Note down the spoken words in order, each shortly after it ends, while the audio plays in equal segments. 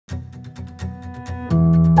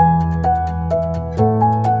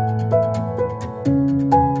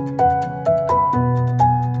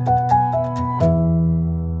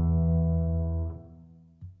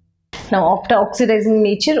Now after oxidizing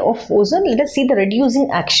nature of ozone, let us see the reducing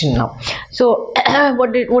action now. So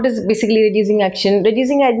what is basically reducing action?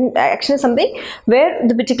 Reducing action is something where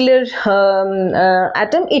the particular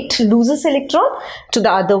atom, it loses electron to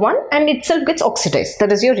the other one and itself gets oxidized.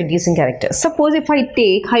 That is your reducing character. Suppose if I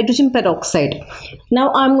take hydrogen peroxide,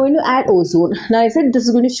 now I'm going to add ozone. Now I said this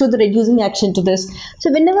is going to show the reducing action to this.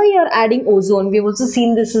 So whenever you are adding ozone, we have also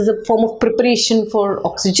seen this is a form of preparation for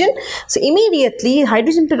oxygen. So immediately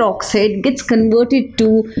hydrogen peroxide gets converted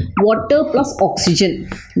to water plus oxygen.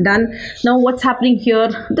 Done. Now what's happening here?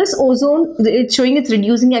 This ozone, it's showing its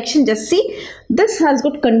reducing action. Just see, this has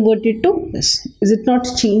got converted to this. Is it not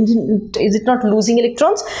changing? Is it not losing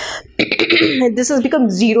electrons? This has become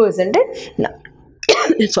 0, isn't it? Now,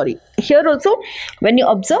 sorry. Here also, when you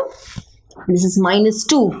observe, this is minus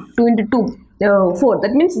 2. 2 into 2. 4.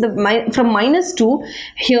 That means from minus 2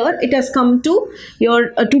 here it has come to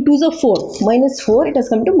your 2 2s are 4. Minus 4, it has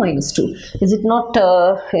come to minus 2. Is it not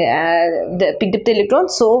picked up the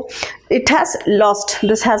electrons? So it has lost.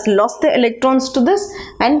 This has lost the electrons to this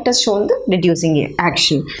and it has shown the reducing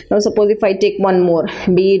action. Now suppose if I take one more,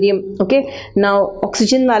 barium. Okay. Now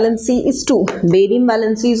oxygen valency is 2. Barium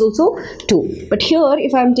valency is also 2. But here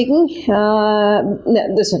if I am taking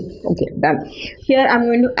this one. Okay, done. Here I am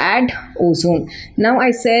going to add ozone. Now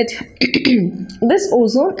I said this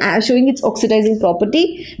ozone, showing its oxidizing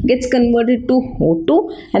property, gets converted to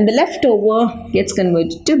O2 and the leftover gets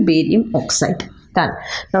converted to barium oxide. Done.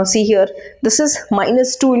 Now see here, this is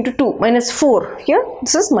minus 2 into 2, minus 4. Here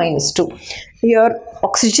this is minus 2. Here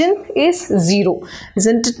oxygen is 0,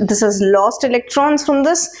 isn't it? This has lost electrons from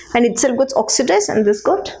this and itself gets oxidized and this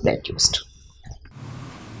got reduced.